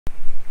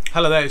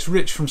Hello there, it's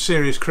Rich from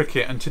Serious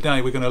Cricket, and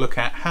today we're going to look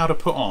at how to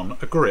put on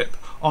a grip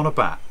on a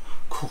bat.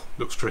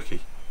 Looks tricky.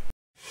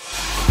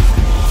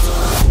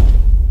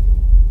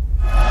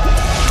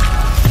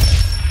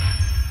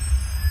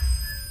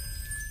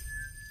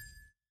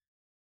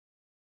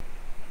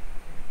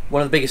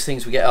 One of the biggest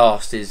things we get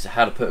asked is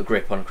how to put a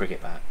grip on a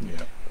cricket bat.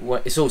 Yeah.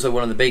 It's also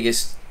one of the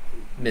biggest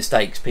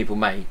mistakes people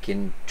make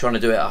in trying to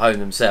do it at home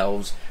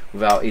themselves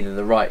without either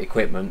the right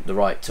equipment, the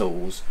right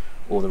tools,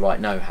 or the right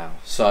know-how.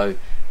 So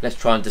let's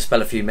try and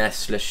dispel a few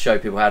myths. Let's show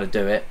people how to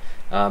do it.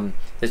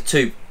 There's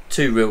two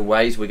real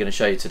ways we're going to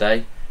show you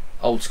today.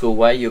 Old school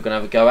way you're going to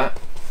have a go at.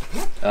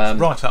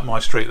 Right up my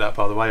street that,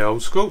 by the way,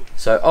 old school.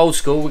 So old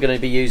school, we're going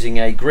to be using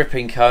a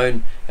gripping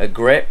cone, a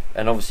grip,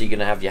 and obviously you're going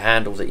to have your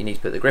handles that you need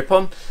to put the grip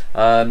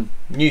on.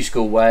 New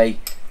school way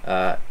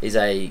is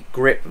a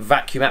grip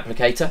vacuum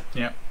applicator,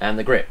 yeah, and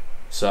the grip.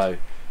 So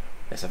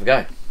let's have a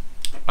go.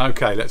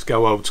 Okay, let's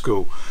go old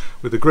school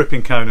with the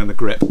gripping cone and the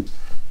grip.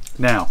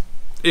 Now,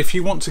 if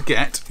you want to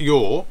get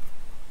your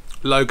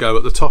logo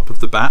at the top of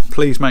the bat,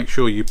 please make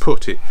sure you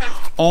put it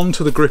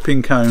onto the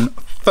gripping cone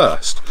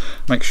first.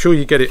 Make sure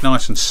you get it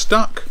nice and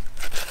stuck.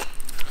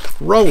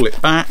 Roll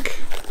it back.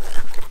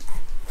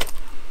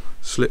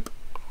 Slip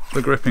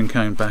the gripping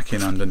cone back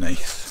in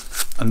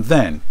underneath. And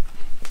then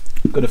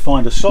you're going to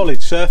find a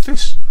solid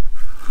surface.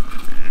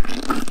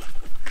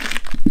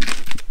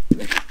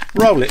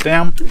 Roll it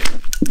down.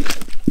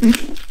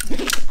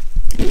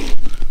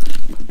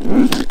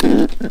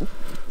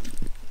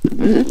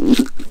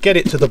 Get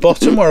it to the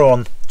bottom.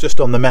 We're just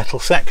on the metal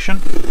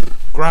section.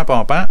 Grab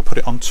our bat, put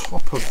it on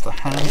top of the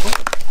handle,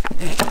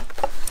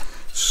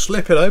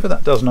 slip it over.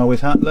 That doesn't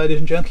always happen, ladies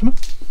and gentlemen.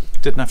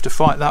 Didn't have to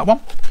fight that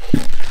one.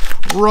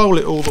 Roll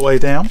it all the way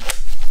down.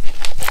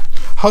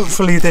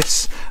 Hopefully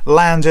this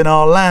lands in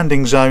our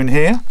landing zone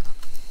here,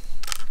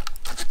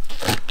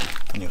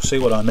 and you'll see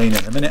what I mean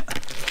in a minute.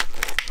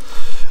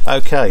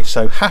 Okay,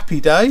 so happy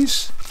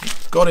days.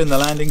 Got in the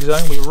landing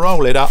zone. We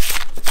roll it up,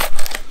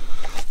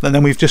 and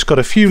then we've just got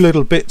a few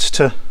little bits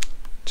to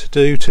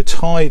do to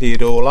tidy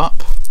it all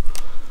up.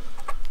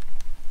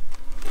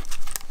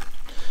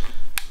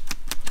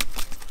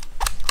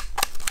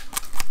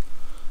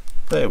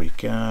 There we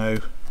go.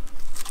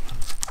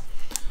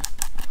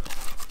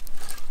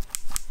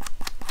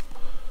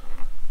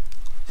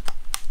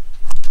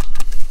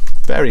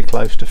 Very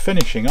close to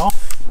finishing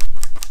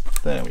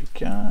off. There we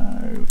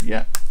go.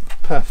 Yeah,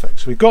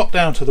 perfect. So we got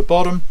down to the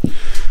bottom.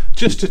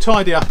 Just to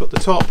tidy up at the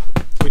top,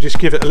 we just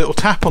give it a little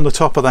tap on the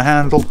top of the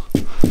handle,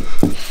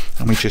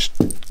 and we just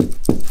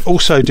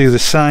also do the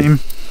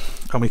same,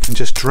 and we can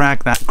just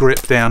drag that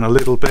grip down a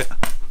little bit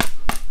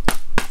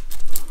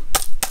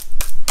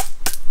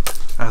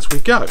as we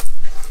go.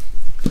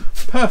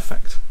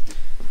 Perfect.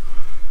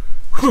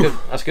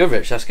 That's good,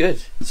 Rich. That's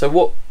good. So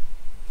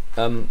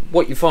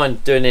what you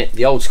find doing it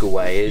the old school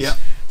way is,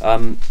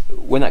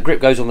 when that grip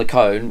goes on the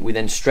cone, we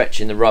then stretch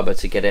in the rubber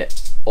to get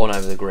it on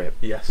over the grip.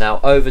 Yes. Now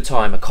over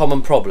time, a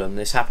common problem,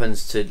 this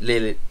happens to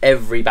literally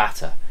every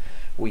batter,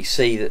 we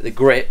see that the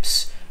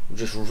grips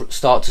just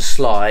start to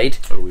slide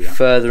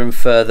further and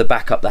further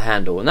back up the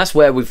handle, and that's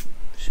where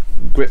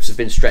grips have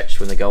been stretched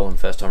when they go on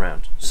first time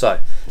round. So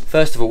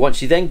first of all,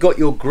 once you then got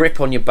your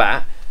grip on your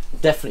bat,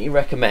 definitely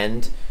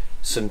recommend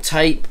some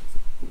tape,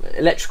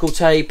 electrical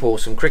tape or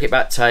some cricket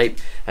bat tape,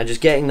 and just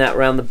getting that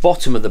around the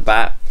bottom of the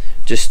bat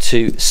just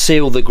to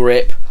seal the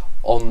grip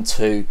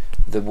onto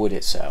the wood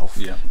itself.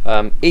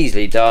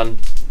 Easily done.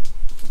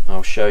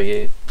 I'll show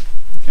you.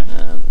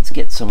 Let's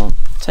get some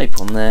tape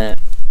on there,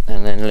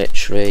 and then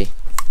literally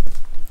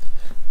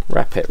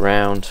wrap it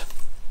round,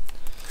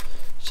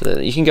 so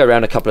that you can go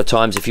around a couple of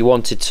times if you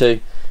wanted to,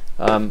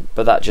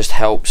 but that just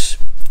helps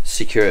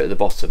secure it at the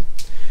bottom.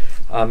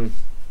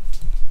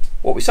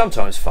 What we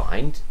sometimes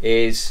find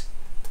is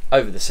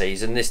over the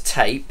season this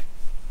tape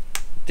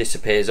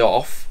disappears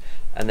off,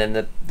 and then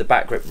the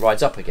back grip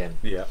rides up again.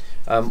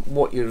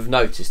 What you've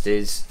noticed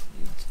is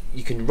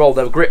you can roll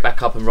the grip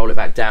back up and roll it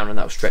back down, and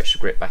that will stretch the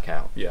grip back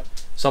out.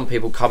 Some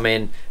people come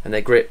in and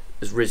their grip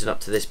has risen up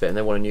to this bit and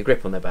they want a new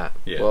grip on their bat.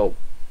 Well,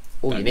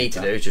 all you need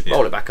to do is just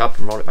roll it back up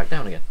and roll it back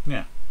down again.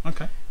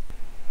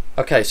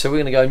 Okay, so we're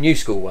going to go new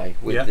school way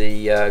with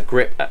the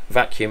grip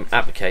vacuum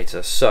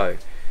applicator. So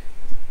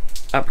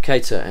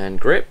applicator and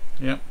grip.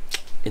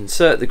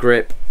 Insert the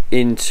grip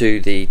into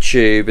the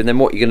tube, and then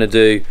what you're going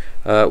to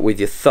do with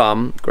your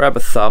thumb, grab a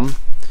thumb,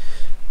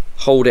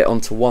 hold it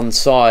onto one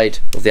side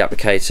of the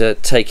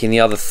applicator, taking the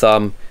other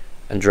thumb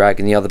and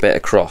dragging the other bit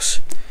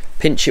across.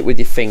 Pinch it with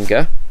your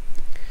finger,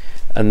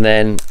 and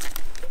then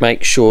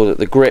make sure that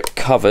the grip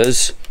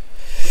covers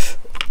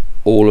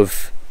all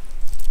of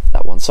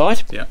that one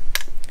side.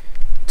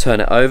 Turn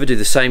it over, do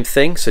the same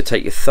thing. So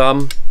take your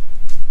thumb,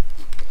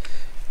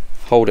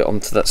 hold it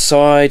onto that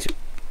side,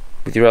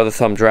 with your other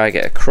thumb drag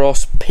it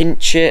across,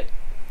 pinch it,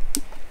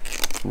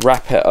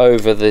 wrap it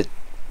over the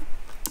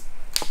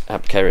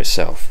applicator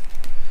itself.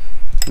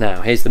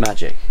 Now here's the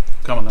magic.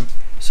 Come on then.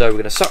 So we're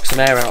going to suck some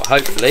air out,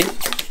 hopefully,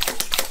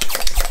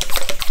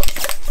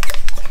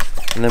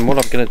 and then what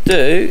I'm going to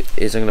do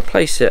is I'm going to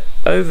place it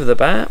over the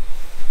bat,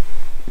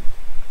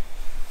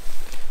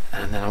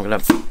 and then I'm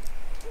going to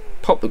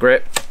pop the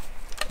grip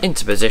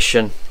into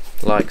position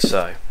like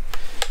so,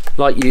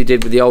 like you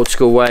did with the old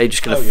school way.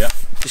 Just going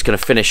to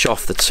finish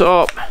off the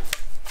top,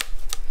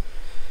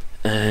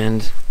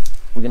 and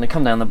we're going to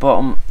come down the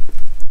bottom,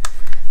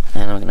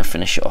 and I'm going to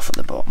finish it off at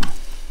the bottom.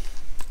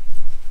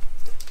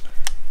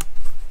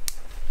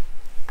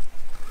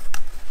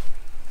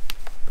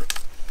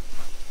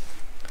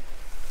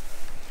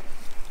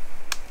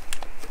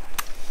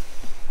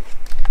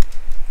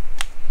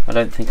 I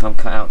don't think I'm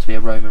cut out to be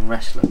a Roman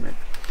wrestler, Rip.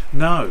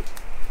 No,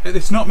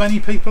 it's not many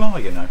people are,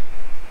 you know.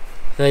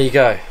 There you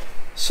go.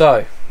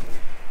 So,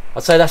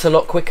 I'd say that's a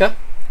lot quicker.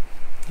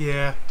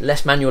 Yeah.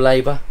 Less manual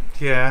labour.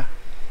 Yeah.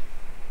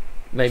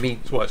 Maybe.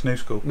 That's why it's new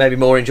school. Maybe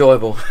more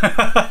enjoyable.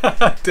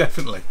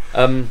 Definitely.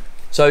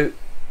 So,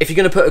 if you're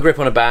going to put a grip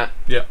on a bat,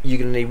 yeah, you're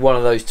going to need one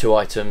of those two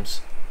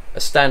items: a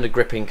standard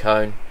gripping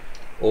cone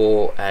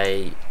or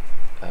a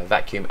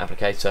vacuum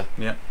applicator.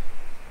 Yeah.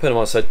 Put them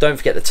on. So don't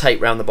forget the tape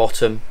round the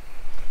bottom.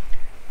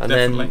 And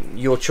Definitely. then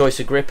your choice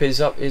of grip is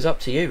up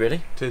to you,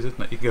 really. It is,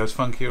 isn't it? You can go as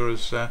funky or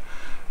as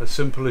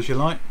simple as you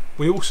like.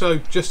 We also,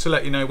 just to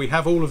let you know, we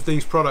have all of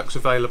these products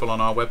available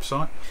on our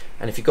website.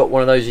 And if you've got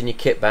one of those in your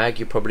kit bag,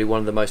 you're probably one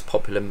of the most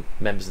popular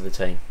members of the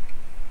team.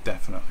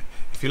 Definitely.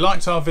 If you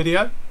liked our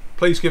video,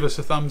 please give us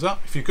a thumbs up.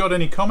 If you've got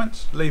any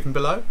comments, leave them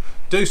below.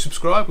 Do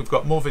subscribe. We've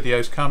got more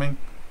videos coming.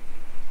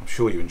 I'm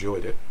sure you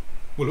enjoyed it.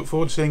 We'll look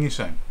forward to seeing you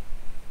soon.